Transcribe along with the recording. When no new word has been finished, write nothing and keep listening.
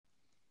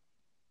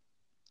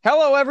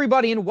Hello,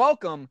 everybody, and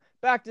welcome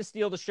back to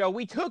Steal the Show.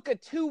 We took a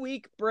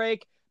 2-week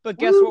break, but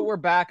guess what? Woo! We're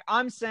back.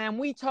 I'm Sam.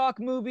 We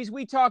talk movies,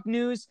 we talk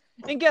news,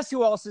 and guess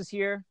who else is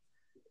here?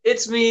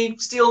 It's me,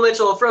 Steele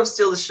Mitchell from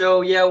Steal the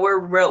Show. Yeah, we're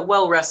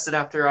well rested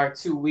after our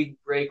 2 week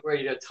break,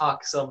 ready to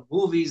talk some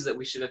movies that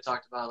we should have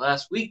talked about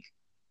last week.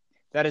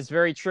 That is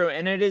very true,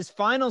 and it is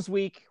finals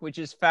week, which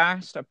is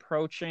fast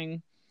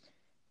approaching.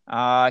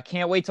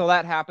 Can't wait till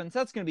that happens.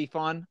 That's going to be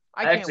fun.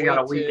 I I can't actually got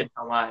a wait week to,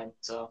 until mine,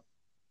 so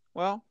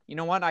well, you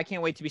know what? I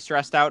can't wait to be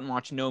stressed out and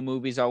watch no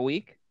movies all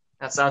week.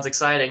 that sounds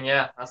exciting.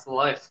 Yeah, that's the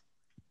life.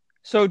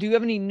 So, do you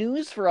have any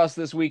news for us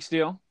this week,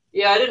 Steele?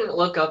 Yeah, I didn't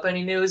look up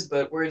any news,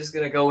 but we're just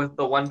gonna go with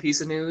the one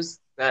piece of news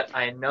that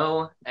I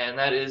know, and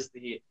that is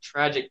the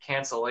tragic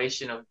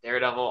cancellation of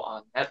Daredevil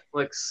on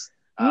Netflix.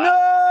 No!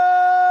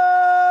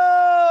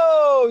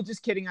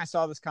 Just kidding. I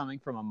saw this coming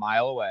from a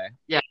mile away.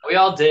 Yeah, we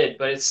all did,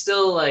 but it's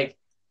still like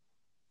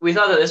we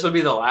thought that this would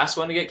be the last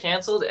one to get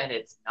canceled, and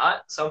it's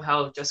not.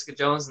 Somehow, Jessica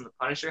Jones and The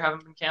Punisher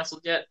haven't been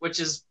canceled yet, which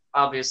is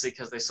obviously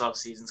because they still have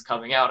seasons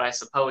coming out, I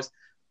suppose.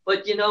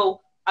 But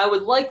I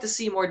would like to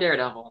see more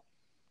Daredevil.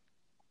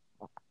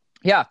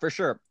 Yeah, for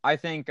sure. I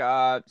think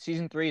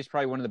season 3 is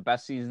probably one of the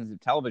best seasons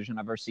of television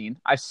I've ever seen.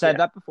 I've said Yeah,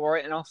 that before,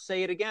 and I'll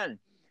say it again.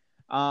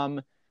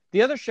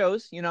 The other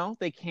shows,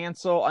 they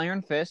cancel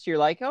Iron Fist. You're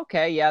like,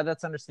 okay, yeah,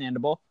 that's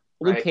understandable.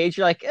 Luke right. Cage,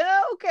 you're like,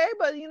 okay,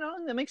 but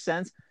that makes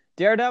sense.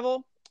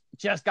 Daredevil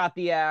just got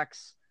the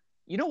axe.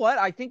 You know what?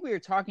 I think we were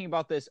talking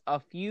about this a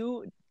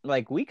few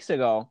weeks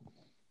ago.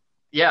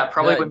 Yeah,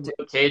 probably when The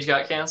Luke Cage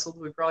got canceled,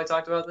 we probably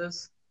talked about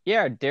this.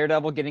 Yeah,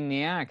 Daredevil getting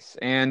the axe.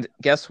 And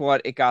guess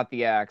what? It got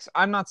the axe.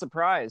 I'm not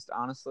surprised,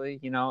 honestly.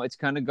 It's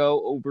going to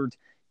go over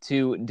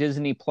to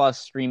Disney Plus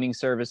streaming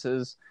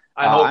services.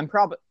 I hope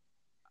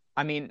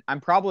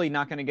I'm probably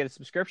not going to get a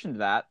subscription to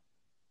that.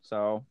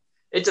 So,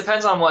 it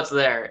depends on what's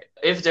there.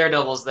 If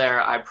Daredevil's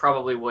there, I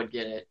probably would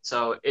get it.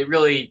 So it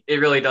really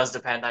does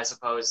depend, I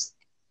suppose.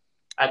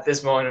 At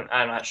this moment,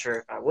 I'm not sure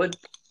if I would.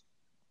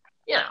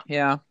 Yeah.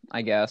 yeah,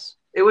 I guess.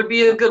 It would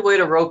be a good way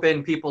to rope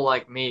in people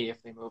like me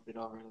if they moved it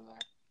over to there.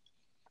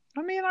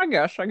 I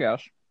guess.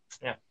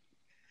 Yeah.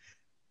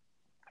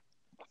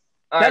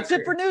 All right, That's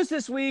it for news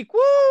this week.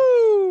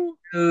 Woo!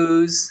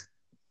 news.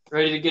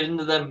 Ready to get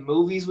into them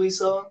movies we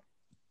saw?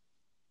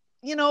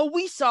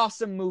 We saw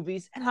some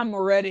movies, and I'm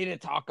ready to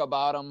talk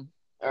about them.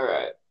 All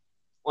right.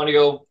 Want to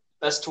go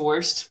best to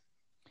worst?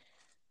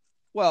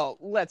 Well,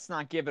 let's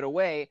not give it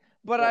away,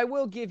 but Yeah. I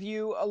will give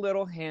you a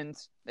little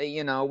hint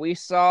that, we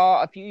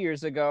saw a few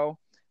years ago,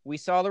 we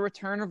saw the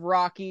return of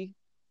Rocky,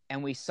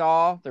 and we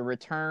saw the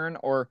return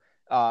or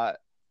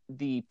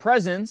the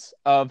presence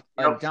of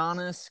Yep.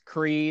 Adonis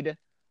Creed,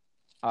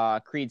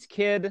 Creed's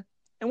kid.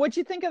 And what'd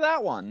you think of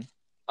that one?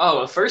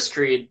 Oh, the first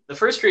Creed. The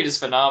first Creed is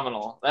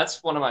phenomenal.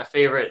 That's one of my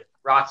favorite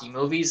Rocky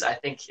movies. I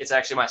think it's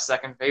actually my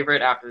second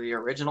favorite after the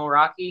original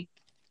Rocky.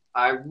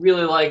 I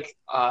really like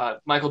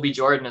Michael B.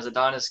 Jordan as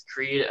Adonis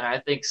Creed, and I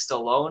think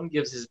Stallone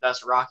gives his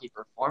best Rocky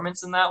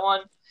performance in that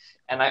one.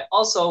 And I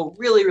also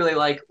really, really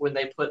like when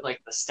they put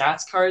like the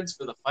stats cards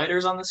for the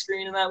fighters on the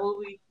screen in that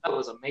movie. That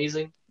was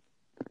amazing.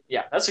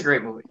 Yeah, that's a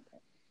great movie.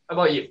 How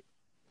about you?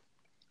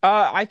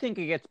 I think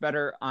it gets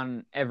better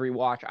on every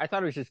watch. I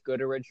thought it was just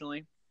good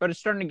originally, but it's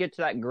starting to get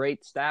to that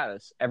great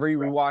status. Every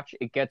Right. rewatch,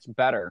 it gets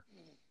better.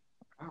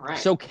 All right.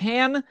 So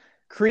can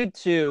Creed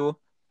 2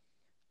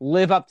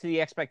 live up to the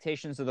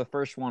expectations of the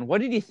first one? What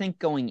did you think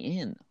going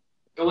in?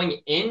 Going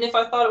in, if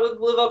I thought it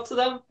would live up to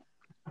them,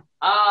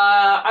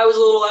 I was a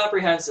little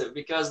apprehensive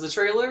because the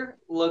trailer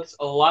looked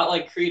a lot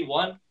like Creed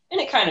 1,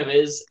 and it kind of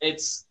is.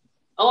 It's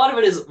a lot of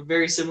it is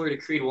very similar to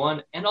Creed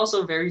 1 and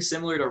also very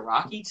similar to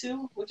Rocky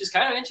 2, which is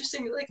kind of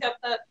interesting that they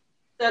kept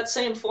that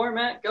same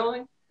format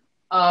going.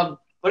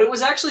 But it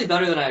was actually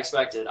better than I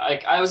expected.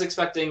 I was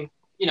expecting,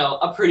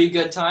 a pretty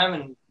good time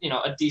and,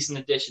 a decent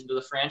addition to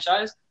the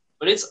franchise,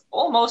 but it's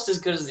almost as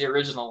good as the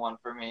original one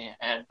for me,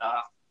 and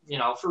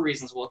for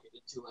reasons we'll get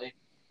into later.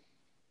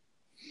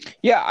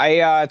 Yeah,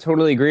 I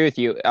totally agree with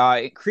you.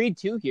 Creed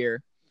 2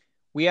 here,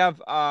 we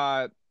have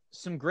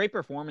some great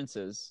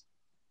performances.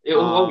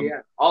 Oh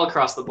yeah, all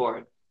across the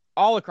board.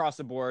 All across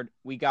the board.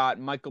 We got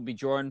Michael B.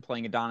 Jordan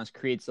playing Adonis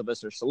Creed,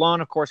 Sylvester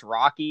Stallone, of course,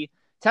 Rocky.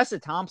 Tessa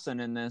Thompson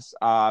in this.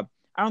 I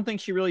don't think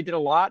she really did a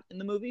lot in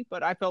the movie,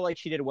 but I felt like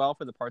she did well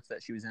for the parts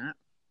that she was in it.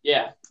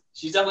 Yeah,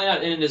 she's definitely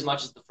not in it as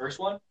much as the first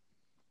one.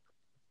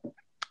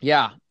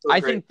 Yeah, So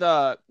I great. think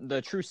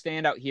the true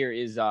standout here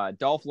is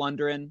Dolph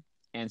Lundgren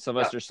and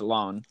Sylvester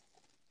Stallone.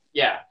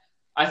 Yeah,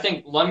 I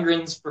think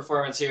Lundgren's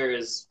performance here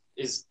is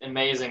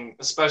amazing,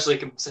 especially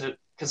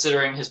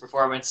considering his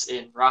performance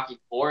in Rocky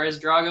 4 as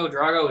Drago.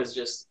 Drago is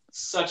just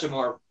such a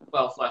more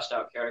well fleshed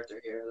out character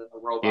here than the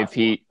robot.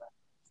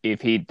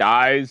 If he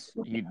dies,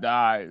 he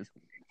dies.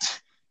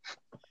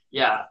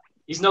 Yeah,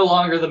 he's no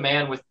longer the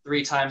man with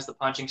 3 times the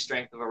punching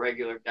strength of a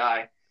regular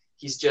guy.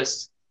 He's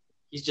just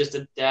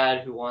a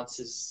dad who wants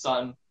his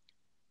son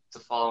to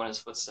follow in his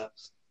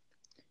footsteps.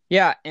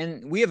 Yeah,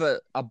 and we have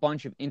a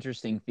bunch of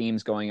interesting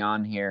themes going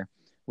on here.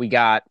 We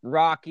got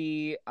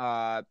Rocky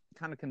kind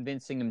of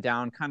convincing him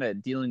down, kind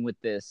of dealing with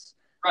this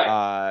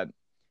Right.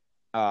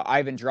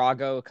 Ivan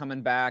Drago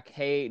coming back.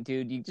 Hey,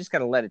 dude, you just got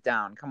to let it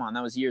down. Come on,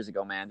 that was years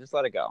ago, man. Just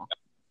let it go.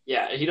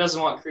 Yeah, he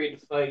doesn't want Creed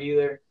to fight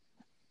either.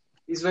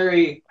 He's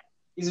very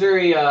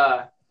very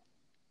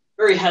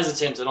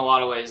hesitant in a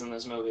lot of ways in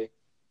this movie.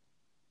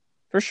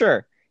 For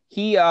sure.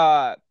 He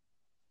also,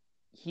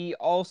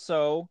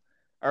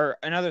 or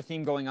another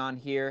theme going on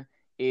here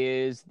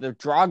is the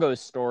Drago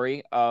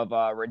story of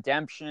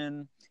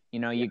redemption. You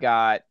know, you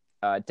got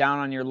down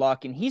on your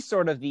luck, and he's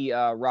sort of the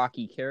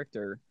Rocky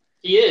character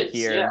He is,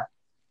 here. yeah.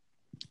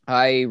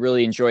 I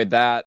really enjoyed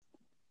that.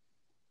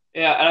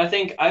 Yeah, and I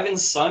think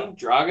Ivan's son,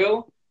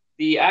 Drago,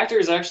 the actor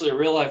is actually a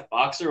real life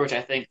boxer, which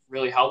I think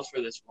really helps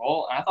for this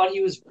role. And I thought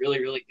he was really,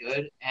 really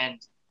good. And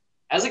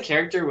as a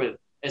character with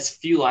as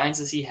few lines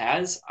as he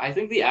has, I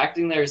think the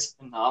acting there is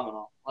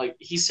phenomenal. Like,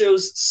 he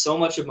shows so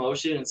much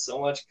emotion and so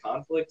much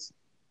conflict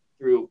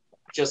through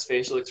just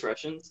facial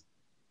expressions.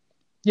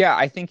 Yeah,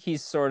 I think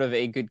he's sort of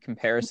a good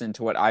comparison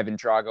to what Ivan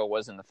Drago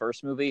was in the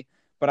first movie.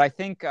 But I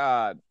think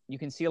you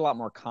can see a lot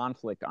more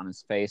conflict on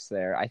his face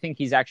there. I think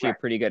he's actually a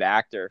pretty good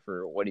actor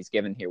for what he's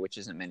given here, which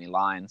isn't many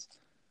lines.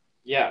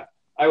 Yeah,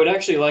 I would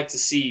actually like to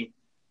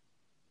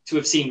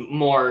have seen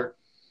more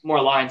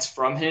lines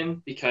from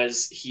him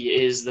because he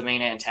is the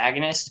main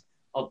antagonist.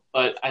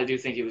 But I do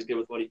think he was good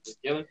with what he was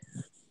given.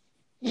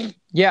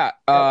 Yeah,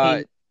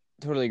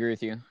 totally agree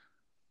with you.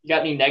 You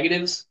got any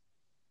negatives?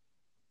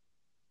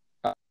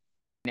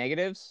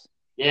 Negatives?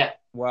 Yeah.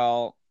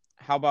 Well,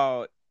 how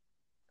about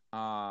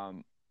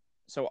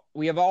so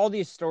we have all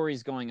these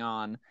stories going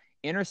on,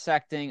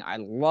 intersecting. I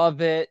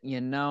love it,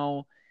 you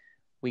know.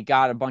 We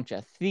got a bunch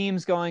of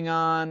themes going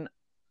on.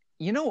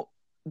 You know,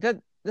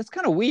 that's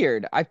kind of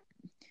weird. I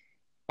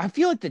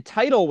feel like the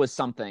title was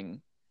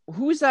something.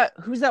 Who's that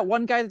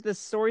one guy that this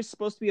story's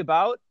supposed to be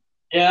about?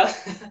 Yeah.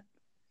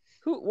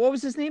 What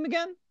was his name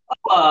again?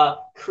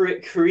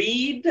 Creed?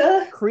 Creed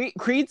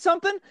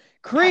something?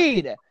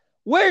 Creed.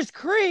 Where's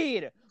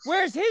Creed?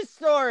 Where's his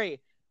story?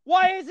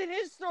 Why isn't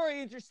his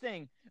story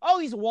interesting? Oh,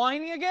 he's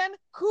whining again?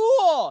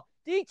 Cool.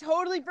 Did he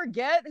totally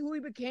forget who he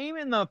became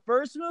in the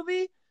first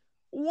movie?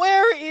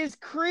 Where is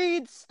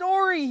Creed's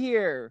story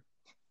here?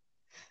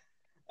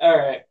 All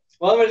right.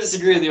 Well, I'm going to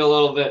disagree with you a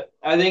little bit.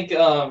 I think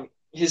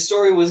his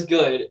story was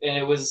good, and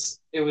it was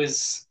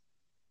he's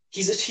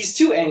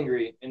too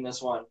angry in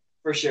this one,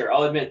 for sure.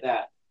 I'll admit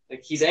that.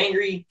 Like, he's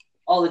angry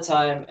all the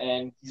time,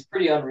 and he's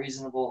pretty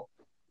unreasonable.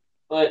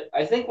 But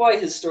I think why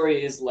his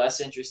story is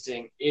less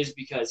interesting is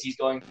because he's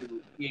going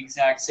through the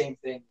exact same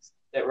things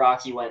that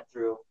Rocky went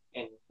through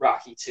in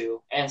Rocky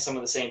 2, and some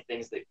of the same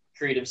things that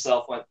Creed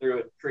himself went through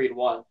in Creed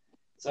 1.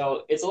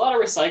 So it's a lot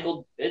of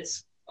recycled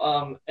bits,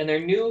 and they're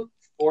new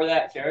for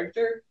that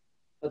character,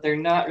 but they're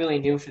not really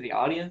new for the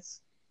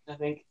audience. I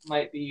think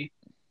might be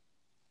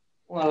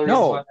one of the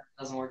reasons why that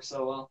doesn't work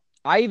so well.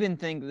 I even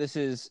think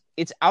it's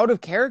out of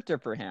character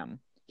for him.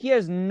 He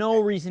has no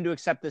reason to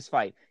accept this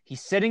fight.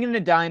 He's sitting in a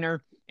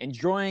diner,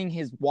 enjoying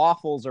his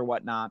waffles or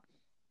whatnot.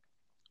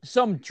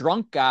 Some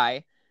drunk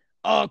guy,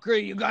 oh,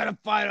 Creed, you gotta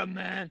fight him,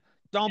 man.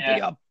 Don't be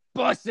a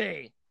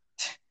pussy.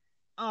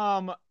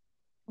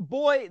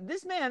 Boy,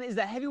 this man is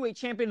the heavyweight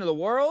champion of the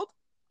world.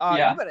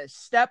 You better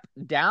step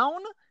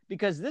down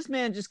because this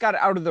man just got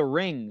out of the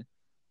ring.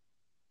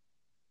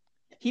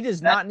 He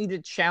does not need to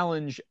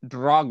challenge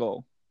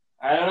Drago.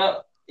 I don't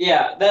know.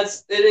 Yeah,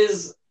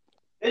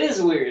 it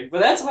is weird,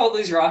 but that's how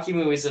these Rocky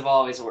movies have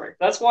always worked.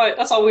 That's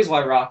always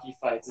why Rocky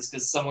fights, is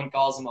because someone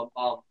calls him a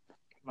bum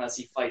unless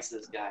he fights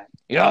this guy.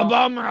 You're a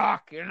bum,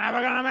 Rock. You're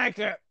never gonna make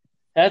it.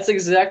 That's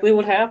exactly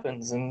what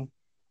happens, and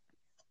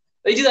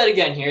they do that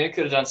again here. They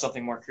could have done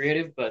something more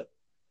creative, but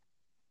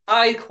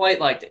I quite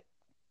liked it.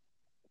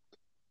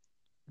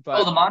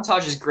 But the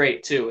montage is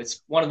great too.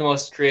 It's one of the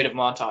most creative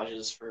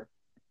montages for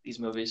these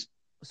movies.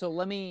 So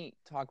let me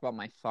talk about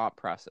my thought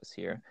process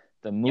here.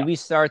 The movie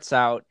starts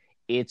out,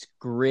 it's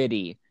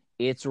gritty,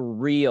 it's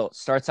real. It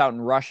starts out in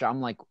Russia.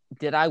 I'm like,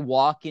 did I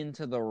walk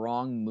into the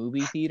wrong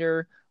movie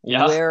theater?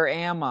 Yeah. Where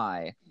am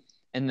I?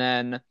 And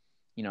then,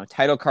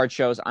 title card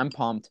shows. I'm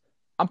pumped.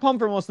 I'm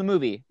pumped for most of the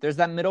movie. There's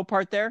that middle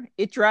part there.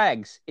 It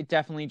drags. It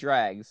definitely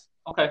drags.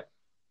 Okay.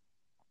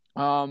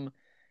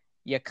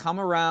 You come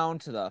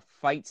around to the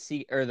fight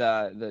scene or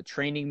the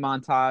training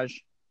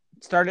montage.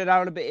 It started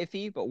out a bit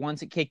iffy, but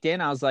once it kicked in,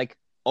 I was like,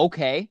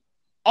 okay.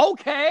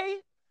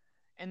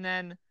 And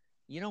then,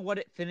 you know what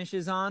it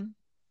finishes on?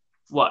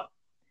 What?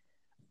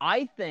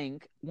 I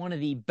think one of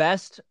the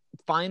best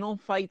final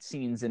fight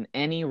scenes in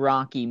any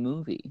Rocky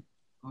movie.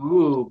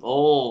 Ooh,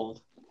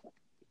 bold.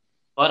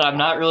 But I'm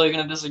not really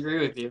going to disagree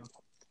with you.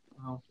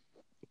 Oh.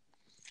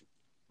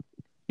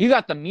 You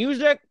got the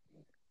music.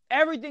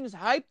 Everything's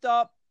hyped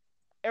up.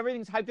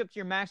 Everything's hyped up to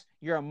your max.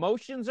 Your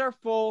emotions are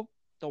full.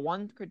 The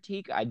one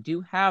critique I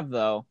do have,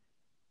 though,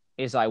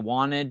 is I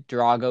wanted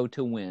Drago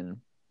to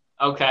win.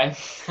 Okay.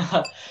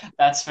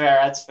 That's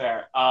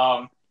fair.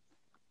 I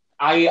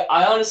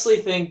honestly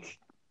think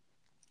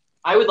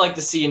I would like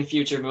to see in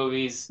future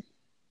movies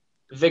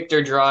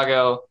Victor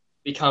Drago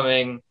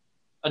becoming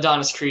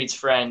Adonis Creed's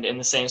friend in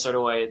the same sort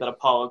of way that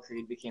Apollo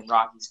Creed became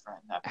Rocky's friend.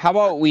 How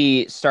about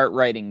we start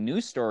writing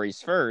news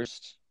stories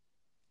first?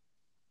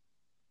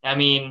 I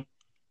mean,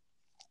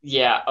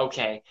 yeah,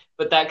 okay,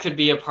 but that could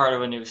be a part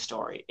of a new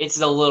story. It's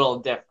a little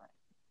different.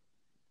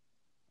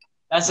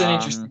 That's an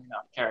interesting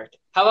enough character.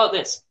 How about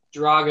this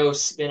Drago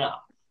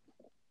spin-off?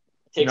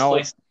 Takes No.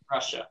 place in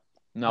Russia.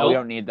 No, we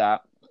don't need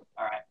that.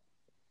 All right,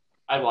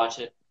 I'd watch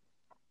it.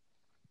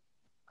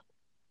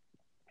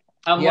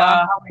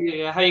 Yeah.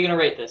 How are you gonna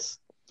rate this?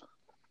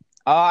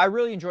 I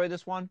really enjoy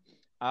this one.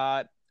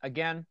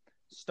 Again,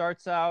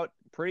 starts out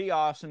pretty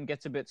awesome,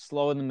 gets a bit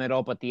slow in the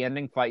middle, but the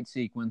ending fight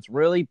sequence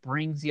really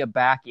brings you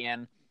back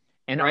in.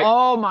 And Right.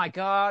 Oh my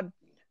God,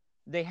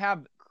 they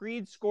have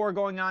Creed's score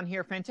going on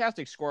here.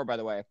 Fantastic score, by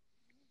the way.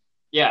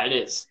 Yeah, it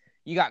is.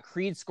 You got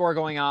Creed's score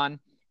going on,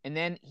 and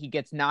then he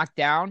gets knocked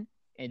down,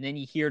 and then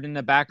you hear it in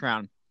the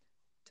background.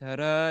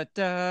 Da-da-da,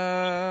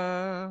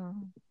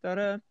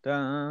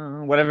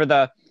 da-da-da, whatever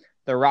the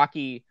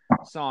Rocky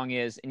song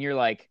is, and you're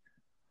like,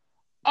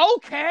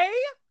 okay,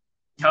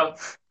 Yep.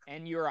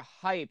 and you're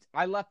hyped.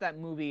 I left that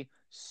movie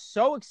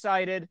so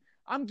excited.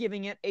 I'm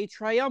giving it a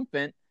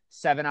triumphant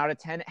 7 out of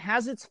 10. It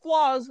has its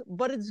flaws,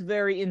 but it's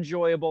very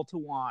enjoyable to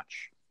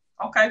watch.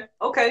 Okay.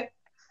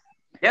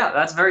 Yeah,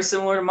 that's very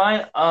similar to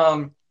mine.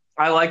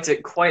 I liked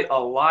it quite a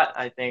lot.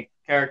 I think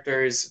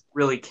characters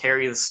really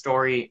carry the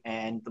story,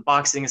 and the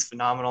boxing is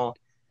phenomenal.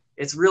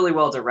 It's really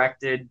well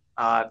directed.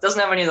 It doesn't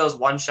have any of those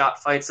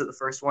one-shot fights that the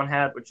first one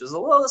had, which is a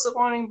little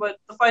disappointing, but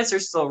the fights are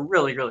still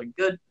really, really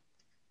good.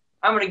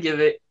 I'm going to give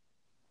it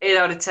 8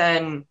 out of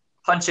 10,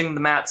 punching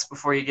the mats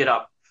before you get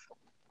up.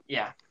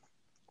 Yeah.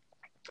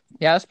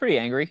 Yeah, that's pretty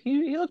angry.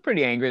 He looked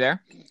pretty angry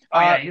there. Oh,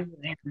 yeah, he's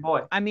an angry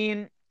boy. I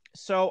mean,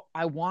 so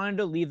I wanted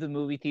to leave the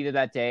movie theater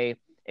that day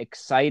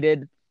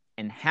excited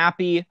and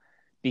happy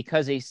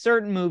because a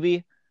certain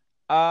movie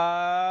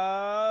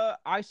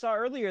I saw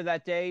earlier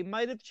that day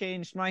might have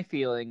changed my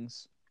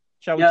feelings.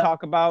 Shall we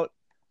talk about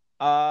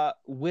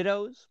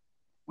Widows?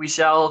 We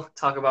shall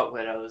talk about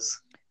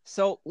Widows.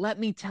 So let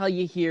me tell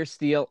you here,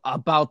 Steele,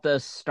 about the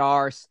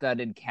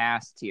star-studded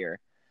cast here.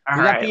 All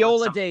we got right,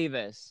 Viola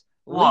Davis,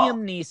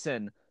 Liam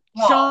Neeson,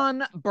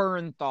 Jon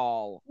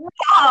Bernthal.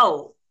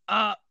 Whoa!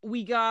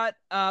 We got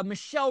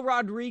Michelle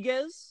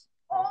Rodriguez.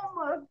 Oh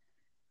my!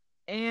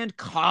 And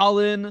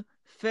Colin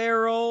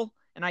Farrell.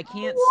 And I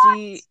can't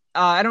see.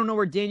 I don't know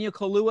where Daniel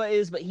Kaluuya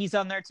is, but he's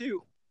on there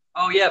too.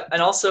 Oh yeah,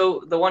 and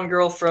also the one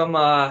girl from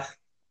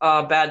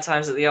Bad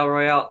Times at the El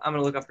Royale. I'm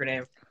gonna look up her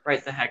name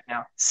right the heck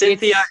now.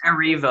 Cynthia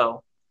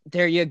Erivo.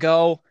 There you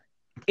go.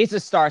 It's a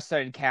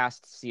star-studded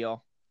cast,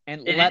 Seal.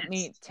 And let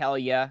me tell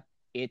you,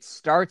 it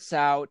starts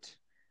out,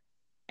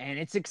 and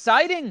it's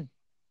exciting.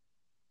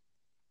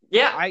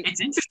 Yeah,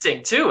 it's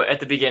interesting too. At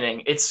the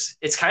beginning, it's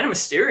kind of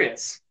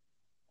mysterious.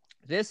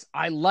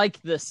 I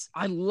like this.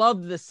 I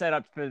love the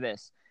setup for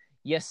this.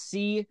 You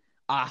see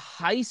a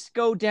heist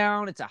go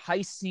down. It's a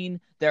heist scene.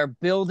 They're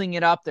building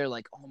it up. They're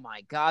like, oh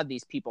my God,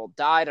 these people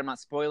died. I'm not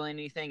spoiling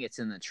anything. It's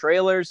in the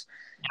trailers.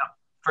 Yeah,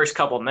 first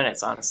couple of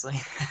minutes,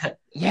 honestly.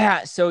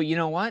 Yeah, so you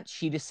know what?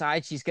 She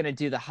decides she's going to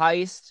do the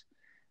heist.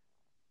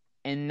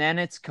 And then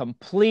it's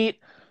complete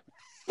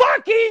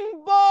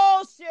fucking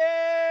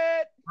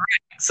bullshit!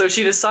 So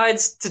she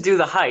decides to do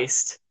the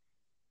heist.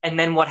 And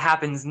then what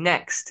happens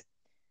next?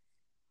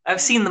 I've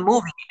seen the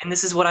movie, and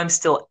this is what I'm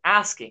still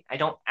asking. I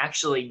don't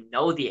actually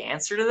know the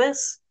answer to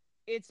this.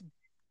 It's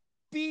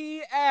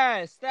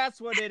BS. That's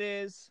what it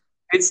is.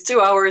 It's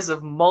 2 hours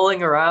of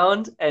mulling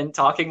around and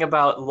talking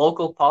about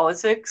local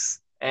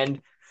politics,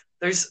 and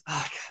there's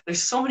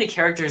so many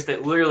characters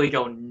that literally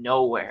go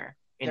nowhere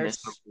in this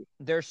movie.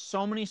 There's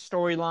so many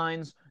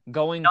storylines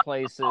going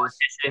places.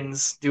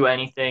 Politicians do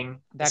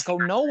anything that go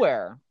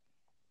nowhere.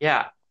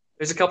 Yeah,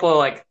 there's a couple of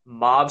like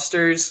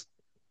mobsters.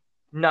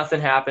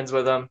 Nothing happens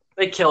with them.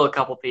 They kill a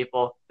couple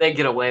people. They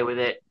get away with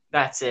it.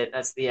 That's it.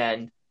 That's the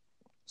end.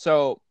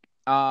 So,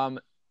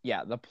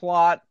 yeah, the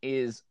plot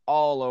is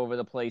all over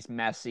the place,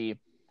 messy.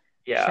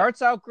 Yeah.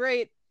 Starts out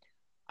great.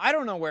 I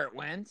don't know where it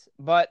went,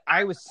 but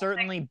I was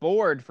certainly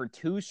bored for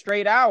 2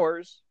 straight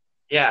hours.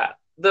 Yeah.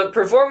 The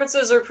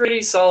performances are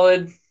pretty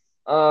solid.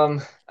 I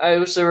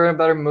wish there were a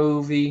better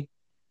movie.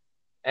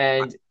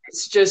 And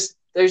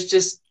there's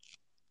just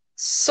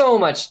so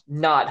much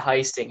not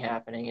heisting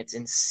happening. It's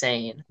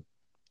insane.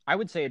 I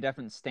would say a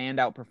definite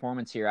standout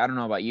performance here. I don't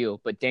know about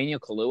you, but Daniel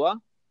Kaluuya?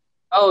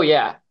 Oh,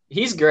 yeah.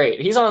 He's great.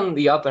 He's on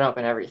the up and up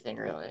and everything,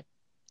 really.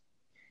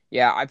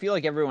 Yeah, I feel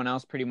like everyone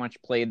else pretty much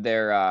played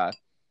their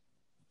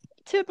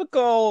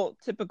typical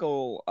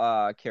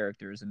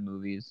characters in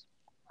movies.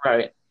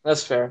 Right.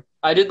 That's fair.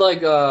 I did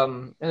like, I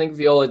think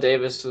Viola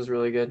Davis was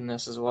really good in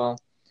this as well.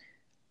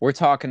 We're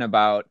talking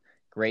about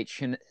great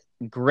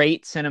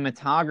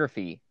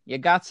cinematography. You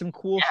got some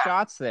cool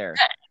shots there.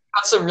 Yeah.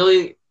 Got some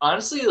really,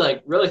 honestly,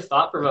 like really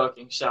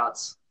thought-provoking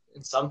shots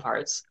in some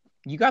parts.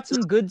 You got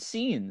some good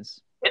scenes.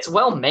 It's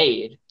well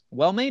made.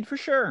 Well made for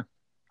sure.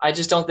 I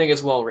just don't think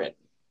it's well written.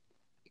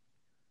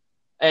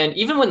 And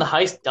even when the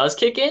heist does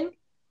kick in,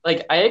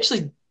 like I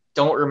actually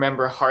don't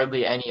remember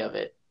hardly any of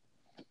it.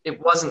 it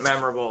wasn't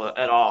memorable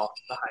at all.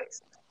 The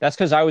heist. That's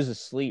because I was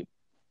asleep.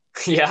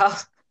 Yeah.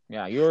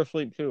 Yeah, you were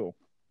asleep too.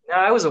 No,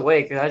 I was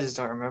awake. I just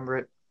don't remember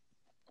it.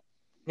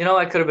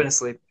 I could have been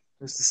asleep.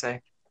 Who's to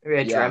say? Maybe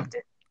I Yeah, dreamt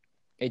it.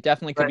 it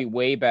definitely could But be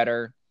way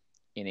better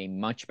in a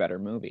much better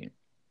movie.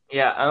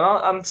 yeah,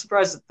 I'm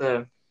surprised at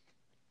the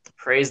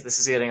praise this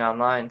is getting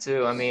online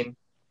too. I mean,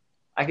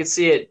 I could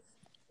see it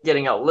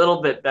getting a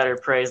little bit better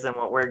praise than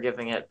what we're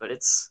giving it, but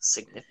it's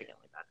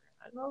significantly better.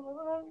 I don't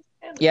know.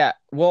 Yeah,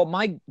 well,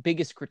 my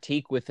biggest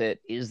critique with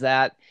it is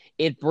that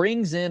it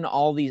brings in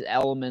all these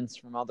elements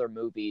from other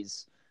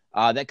movies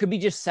that could be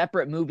just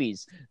separate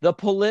movies. The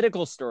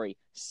political story,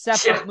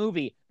 separate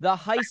movie. The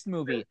heist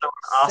movie,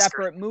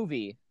 separate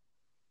movie.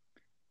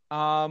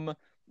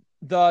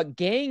 The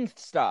gang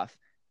stuff,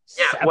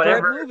 Yeah,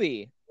 separate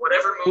movie.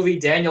 whatever movie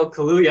Daniel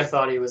Kaluuya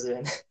thought he was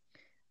in.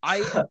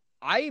 I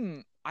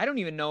don't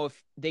even know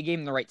if they gave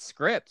him the right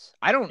script.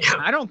 I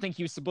don't think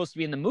he was supposed to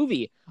be in the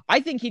movie. I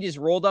think he just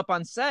rolled up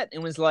on set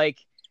and was like,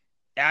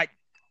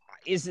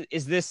 is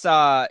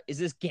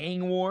this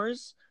gang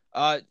wars?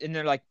 And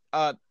they're like,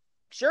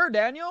 sure,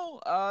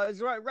 Daniel.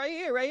 It's right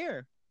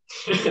here.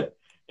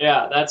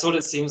 Yeah, that's what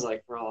it seems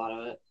like for a lot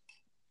of it.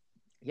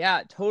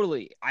 Yeah,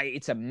 totally.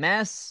 It's a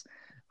mess.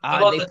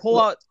 They pull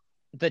twist? out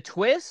the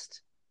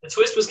twist. The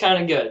twist was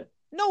kind of good.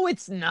 No,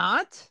 it's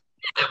not.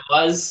 It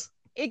was.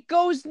 It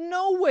goes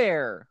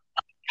nowhere.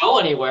 Go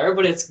anywhere,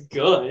 but it's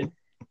good.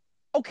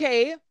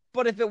 Okay,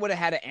 but if it would have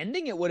had an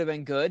ending, it would have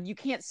been good. You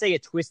can't say a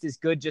twist is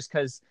good just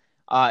because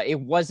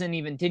it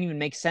didn't even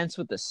make sense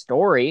with the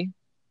story.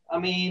 I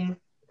mean,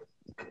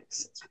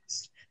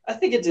 I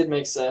think it did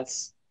make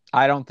sense.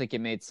 I don't think it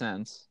made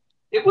sense.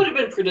 It would have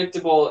been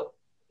predictable.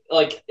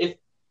 Like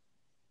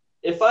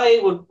if I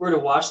were to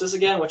watch this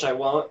again, which I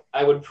won't,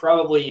 I would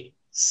probably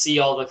see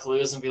all the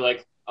clues and be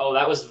like, "Oh,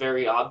 that was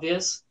very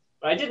obvious."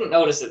 But I didn't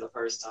notice it the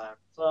first time,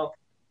 so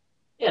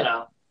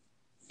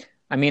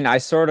I mean, I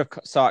sort of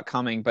saw it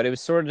coming, but it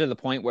was sort of to the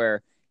point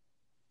where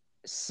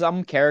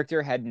some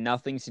character had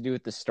nothing to do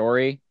with the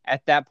story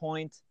at that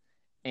point,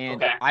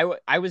 and Okay.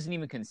 I wasn't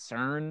even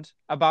concerned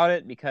about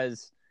it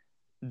because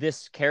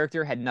this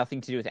character had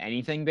nothing to do with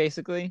anything,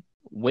 basically.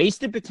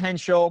 Wasted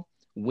potential,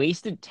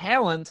 wasted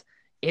talent.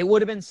 It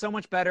would have been so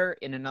much better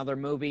in another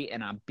movie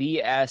and a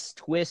BS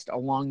twist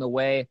along the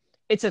way.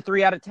 It's a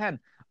 3 out of 10.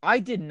 I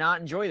did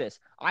not enjoy this.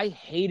 I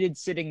hated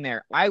sitting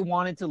there. I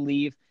wanted to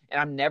leave, and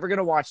I'm never going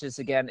to watch this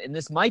again. And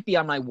this might be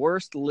on my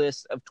worst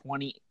list of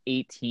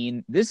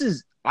 2018.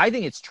 I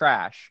think it's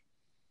trash.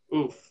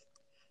 Oof.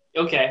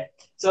 Okay.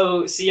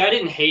 So, see, I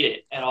didn't hate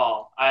it at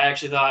all. I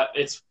actually thought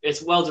it's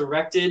well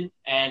directed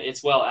and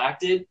it's well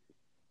acted,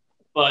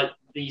 but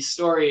the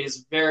story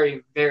is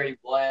very, very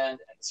bland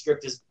and the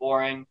script is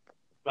boring.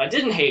 But I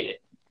didn't hate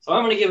it, so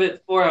I'm going to give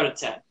it 4 out of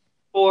 10.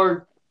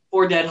 Four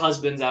dead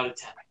husbands out of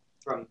 10.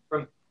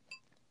 From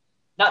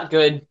not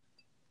good,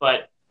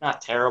 but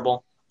not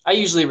terrible. I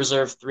usually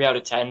reserve 3 out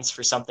of 10s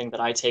for something that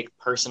I take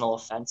personal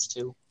offense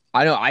to.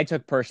 I know I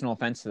took personal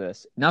offense to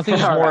this.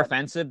 Nothing's All more right.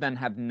 offensive than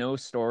have no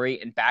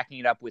story and backing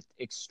it up with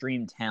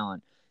extreme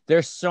talent.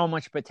 There's so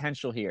much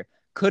potential here.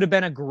 Could have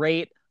been a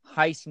great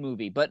heist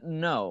movie, but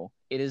no,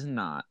 it is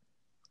not.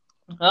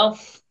 Well,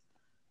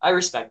 I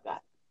respect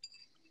that.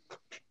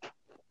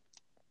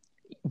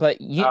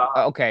 But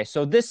okay,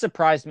 so this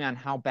surprised me on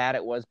how bad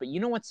it was, but you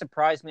know what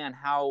surprised me on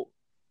how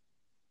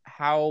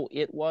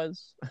it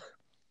was?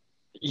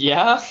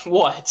 Yeah?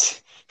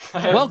 What? I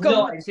have Welcome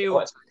no idea to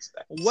what to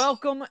expect.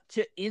 Welcome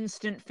to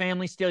Instant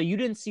Family Steel. You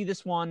didn't see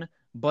this one,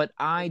 but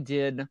I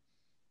did.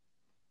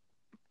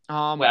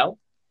 Well,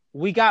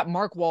 we got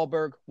Mark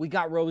Wahlberg, we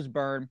got Rose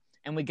Byrne,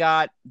 and we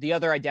got the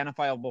other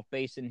identifiable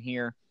face in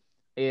here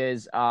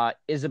is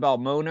Isabel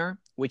Moner,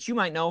 which you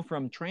might know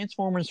from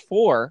Transformers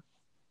 4.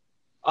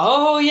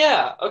 oh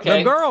yeah, okay.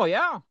 The girl,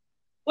 yeah.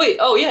 Wait,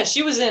 oh yeah,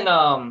 she was in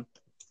I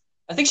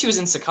think she was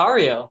in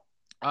Sicario.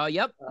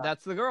 Yep,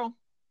 that's the girl.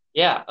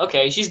 Yeah,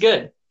 okay, she's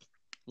good.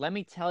 Let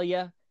me tell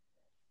you,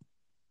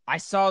 I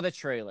saw the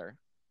trailer.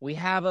 We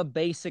have a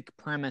basic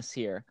premise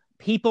here.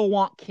 People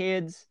want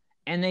kids,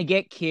 and they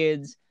get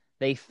kids.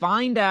 They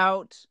find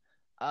out,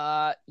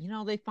 it's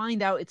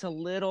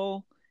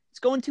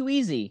going too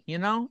easy,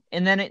 And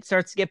then it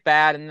starts to get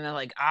bad, and then they're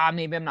like,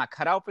 maybe I'm not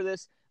cut out for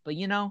this. But,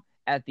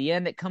 at the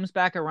end, it comes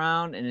back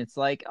around, and it's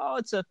like, oh,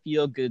 it's a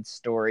feel-good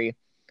story.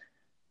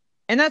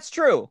 And that's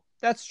true.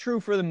 That's true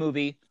for the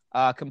movie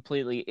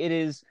completely. It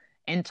is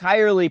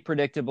entirely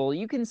predictable.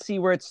 You can see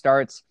where it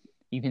starts.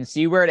 You can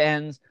see where it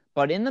ends.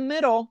 But in the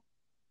middle,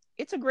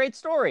 it's a great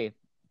story.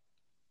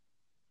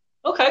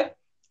 Okay.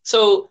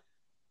 So,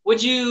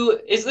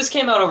 this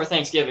came out over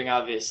Thanksgiving,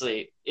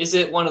 obviously. Is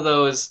it one of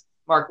those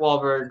Mark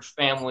Wahlberg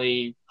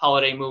family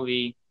holiday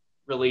movie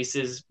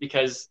releases?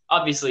 Because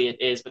obviously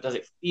it is, but does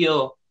it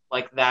feel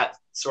like that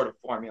sort of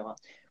formula?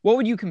 What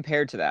would you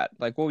compare to that?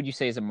 Like, what would you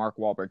say is a Mark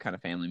Wahlberg kind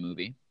of family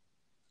movie?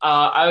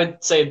 I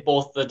would say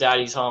both the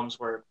Daddy's Homes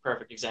were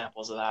perfect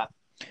examples of that.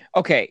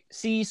 Okay,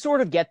 so you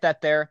sort of get that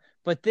there,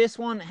 but this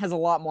one has a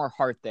lot more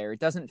heart there. It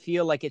doesn't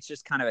feel like it's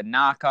just kind of a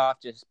knockoff,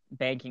 just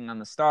banking on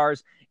the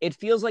stars. It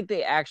feels like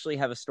they actually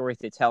have a story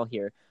to tell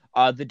here.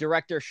 The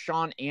director,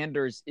 Sean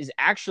Anders, is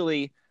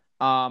actually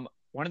one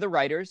of the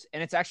writers,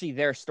 and it's actually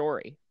their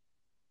story.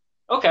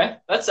 Okay,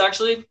 that's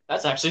actually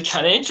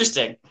kind of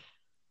interesting.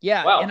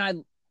 Yeah, Wow.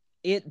 and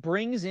it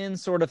brings in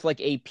sort of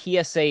like a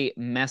PSA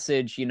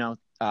message.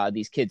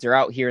 These kids are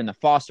out here in the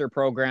foster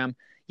program.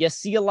 You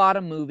see a lot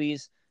of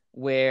movies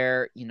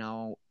where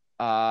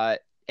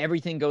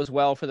everything goes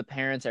well for the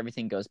parents,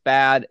 everything goes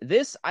bad.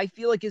 This, I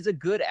feel like, is a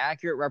good,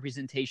 accurate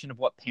representation of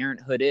what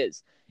parenthood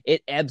is.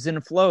 It ebbs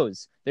and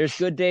flows. There's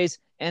good days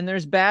and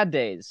there's bad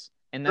days,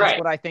 and that's Right.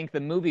 what I think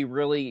the movie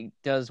really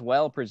does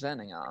well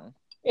presenting on.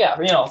 Yeah,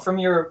 from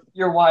your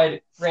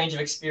wide range of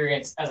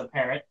experience as a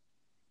parent.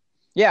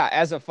 Yeah,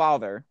 as a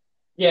father.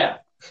 Yeah,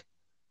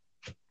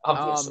 Um,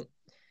 obviously.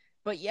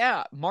 but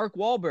yeah, Mark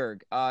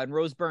Wahlberg and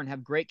Rose Byrne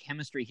have great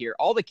chemistry here.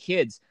 All the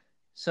kids.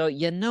 So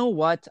you know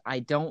what? I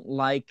don't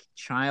like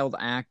child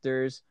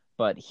actors,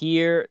 but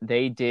here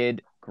they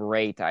did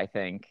great, I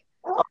think.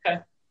 Okay.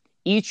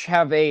 Each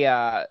have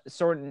a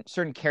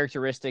certain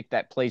characteristic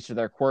that plays to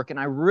their quirk, and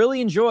I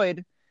really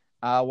enjoyed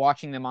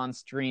watching them on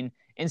screen.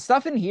 And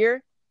stuff in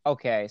here,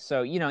 okay,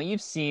 so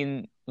you've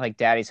seen like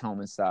Daddy's Home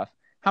and stuff.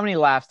 How many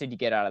laughs did you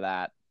get out of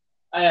that?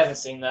 I haven't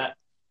seen that.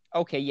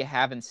 Okay, you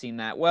haven't seen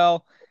that.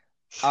 Well,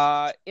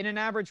 in an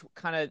average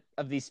kind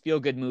of these feel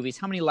good movies,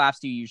 how many laughs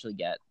do you usually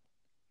get?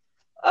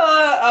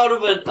 Out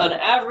of an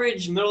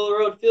average middle of the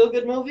road feel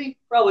good movie,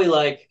 probably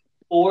like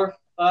 4,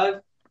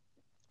 5.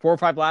 4 or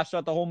 5 laughs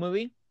throughout the whole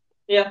movie?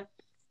 Yeah.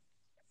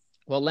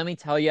 Well, let me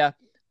tell you,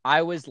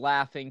 I was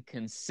laughing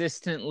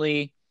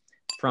consistently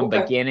from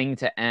Okay. beginning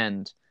to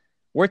end.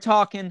 We're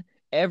talking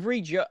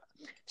every joke.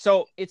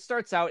 So it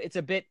starts out, it's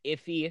a bit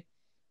iffy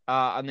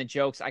on the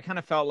jokes. I kind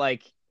of felt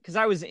like, because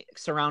I was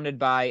surrounded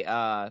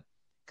by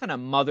kind of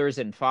mothers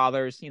and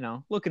fathers,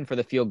 looking for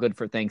the feel good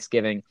for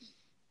Thanksgiving.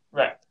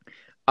 Right.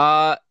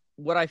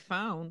 What I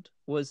found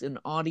was an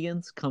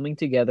audience coming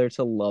together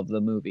to love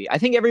the movie. I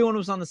think everyone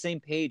was on the same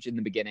page in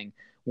the beginning,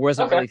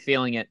 wasn't Okay. really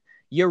feeling it.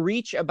 You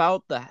reach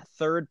about the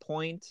third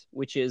point,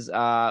 which is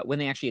when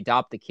they actually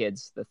adopt the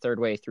kids, the third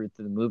way through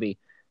the movie.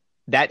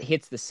 That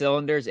hits the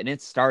cylinders and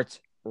it starts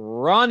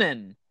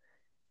running.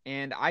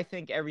 And I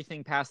think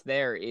everything past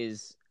there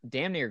is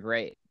damn near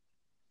great.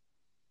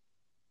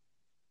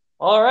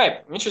 All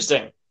right.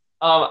 Interesting.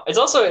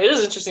 It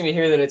is interesting to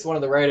hear that it's one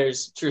of the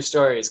writer's true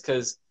stories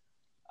because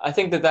I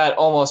think that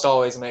almost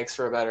always makes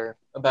for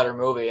a better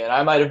movie, and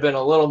I might have been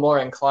a little more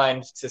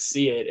inclined to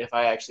see it if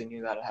I actually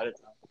knew that ahead of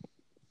time.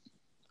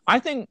 I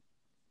think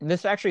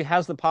this actually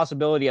has the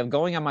possibility of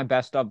going on my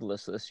best of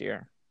list this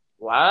year.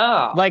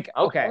 Wow. Like,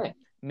 okay, Okay.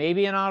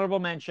 maybe an honorable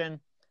mention,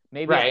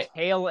 maybe a Right.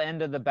 tail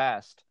end of the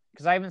best,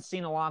 because I haven't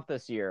seen a lot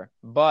this year,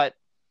 but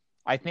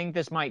I think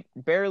this might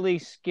barely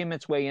skim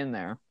its way in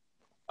there.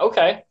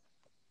 Okay.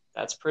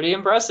 That's pretty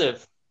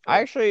impressive. I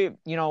actually,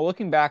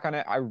 looking back on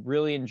it, I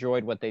really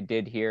enjoyed what they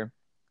did here.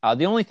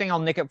 The only thing I'll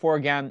nick it for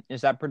again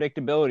is that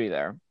predictability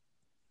there.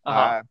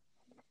 Uh-huh. A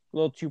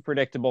little too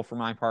predictable for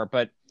my part,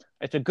 but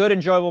it's a good,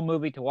 enjoyable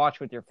movie to watch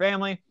with your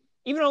family.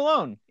 Even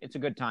alone, it's a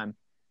good time.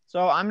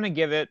 So I'm going to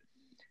give it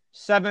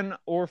 7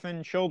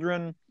 orphan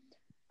children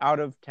out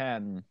of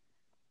 10.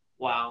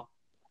 Wow.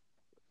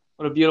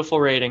 What a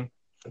beautiful rating.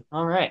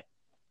 All right.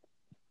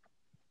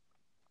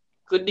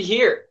 Good to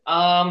hear.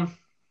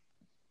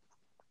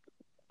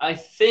 I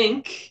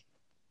think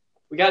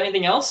we got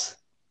anything else?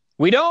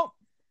 We don't.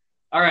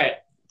 All right.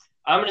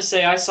 I'm going to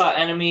say I saw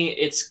Enemy.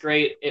 It's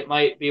great. It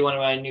might be one of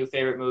my new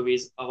favorite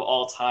movies of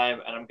all time,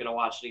 and I'm going to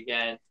watch it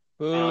again.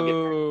 And I'll get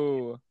back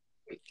Boo.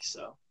 next week.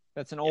 So,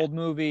 That's an yeah. old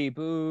movie.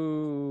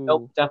 Boo.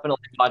 Nope,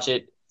 definitely watch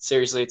it.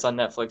 Seriously, it's on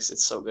Netflix.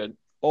 It's so good.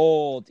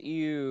 Old.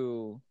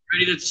 Ew.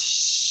 Ready to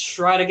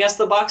try to guess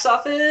the box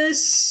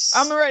office?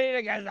 I'm ready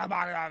to get the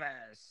box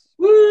office.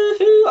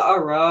 Woohoo! All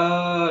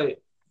right.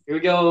 Here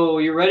we go.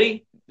 You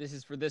ready? This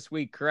is for this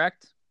week,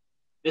 correct?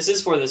 This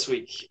is for this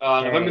week,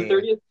 November Okay.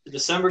 30th to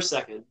December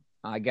 2nd.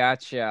 I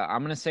gotcha.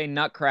 I'm going to say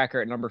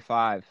Nutcracker at number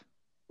 5.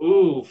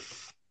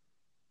 Oof.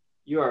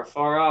 You are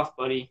far off,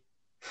 buddy.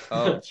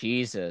 Oh,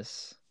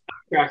 Jesus.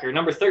 Cracker,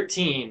 number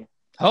 13.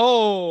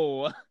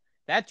 Oh,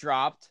 that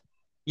dropped.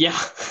 Yeah.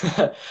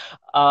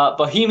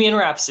 Bohemian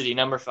Rhapsody,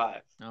 number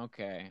 5.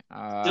 Okay.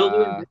 Still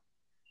doing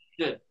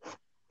good.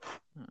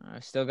 I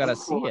still got to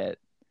see it.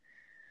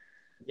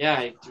 Yeah,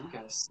 I do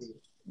gotta see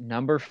it.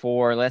 Number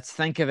 4. Let's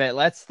think of it.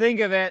 Let's think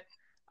of it.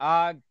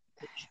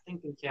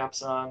 Thinking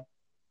caps on.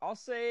 I'll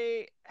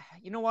say,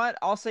 you know what?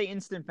 I'll say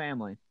Instant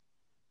Family.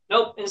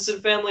 Nope,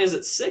 Instant Family is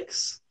at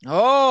 6.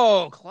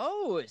 Oh,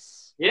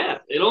 close. Yeah,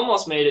 it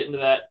almost made it into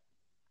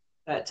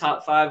that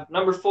top 5.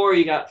 Number 4,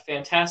 you got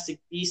Fantastic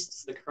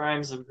Beasts: The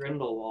Crimes of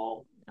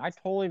Grindelwald. I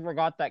totally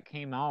forgot that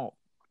came out.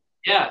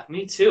 Yeah,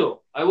 me too.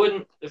 I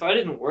wouldn't if I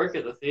didn't work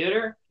at the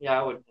theater. Yeah,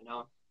 I wouldn't have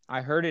known.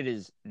 I heard it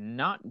is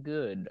not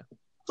good.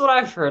 That's what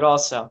I've heard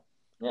also.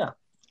 Yeah.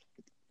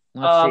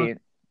 Let's see.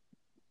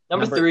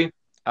 Number 3.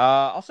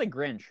 I'll say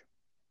Grinch.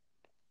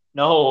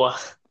 No.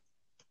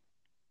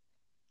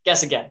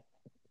 Guess again.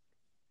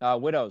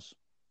 Widows.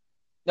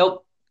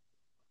 Nope.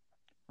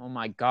 Oh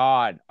my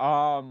God.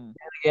 Again.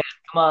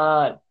 Come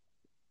on.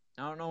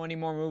 I don't know any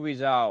more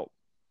movies out.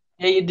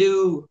 Yeah, you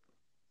do.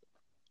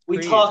 We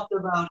Creed. talked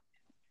about it.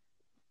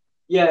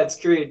 Yeah, it's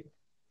Creed.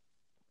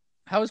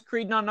 How is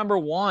Creed not number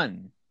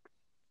one?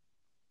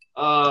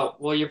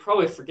 Well, you're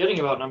probably forgetting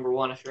about number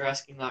one if you're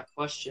asking that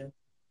question.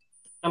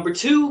 Number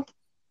two.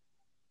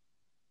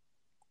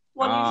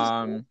 What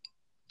you just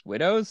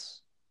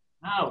Widows?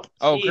 No.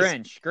 Oh,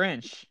 Jeez.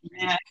 Grinch.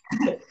 Yeah.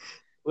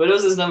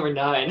 Widows is number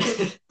 9.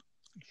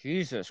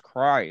 Jesus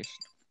Christ.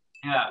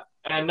 Yeah.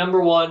 And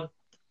number one,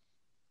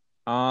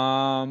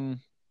 Um,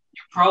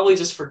 you probably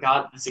just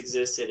forgot this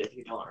existed if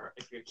you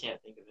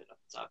can't think of it off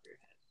the top of your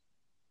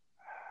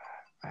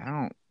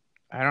head.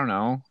 I don't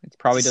know. It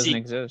probably It's a doesn't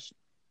sequel. exist.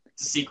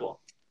 It's a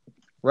sequel.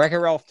 Wreck-It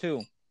Ralph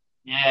 2.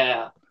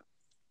 Yeah.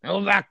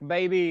 Go back,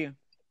 baby.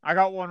 I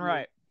got one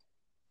right.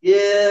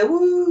 Yeah,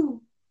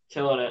 woo!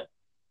 Killing it.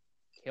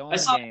 Killing I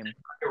the saw game.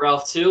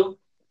 Ralph 2.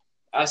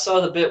 I saw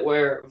the bit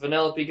where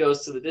Vanellope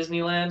goes to the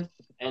Disneyland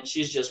and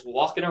she's just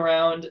walking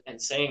around and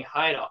saying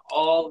hi to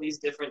all these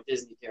different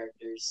Disney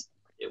characters.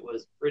 It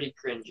was pretty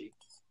cringy.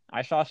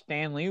 I saw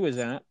Stan Lee was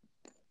in it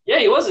Yeah,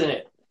 he was in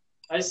it.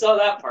 I saw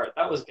that part.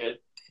 That was good.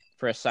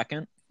 for a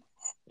second.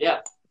 Yeah.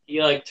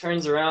 He like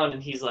turns around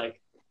and he's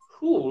like,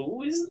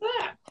 who is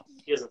that?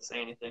 He doesn't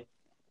say anything.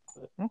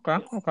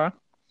 Okay.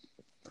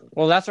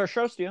 Well, that's our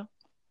show, Stu.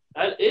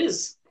 That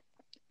is.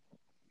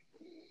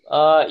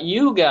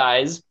 You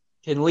guys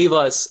can leave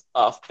us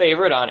a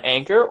favorite on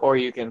Anchor, or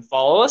you can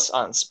follow us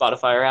on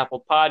Spotify or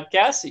Apple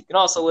Podcasts. You can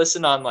also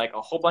listen on like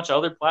a whole bunch of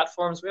other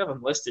platforms. We have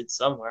them listed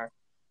somewhere.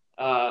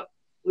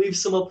 Leave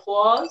some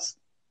applause.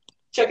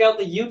 Check out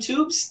the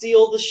YouTube,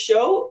 Steal the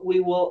Show. We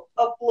will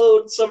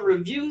upload some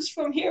reviews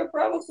from here,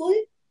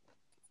 probably.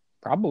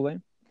 Probably.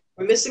 Am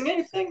I missing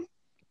anything?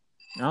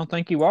 I don't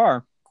think you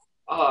are.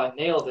 Oh, I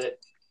nailed it.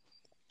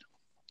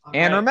 All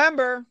And right.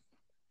 remember,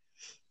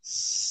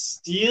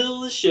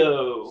 Steal the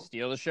Show.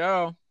 steal the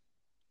show.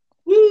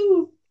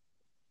 Woo!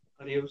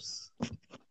 Adios.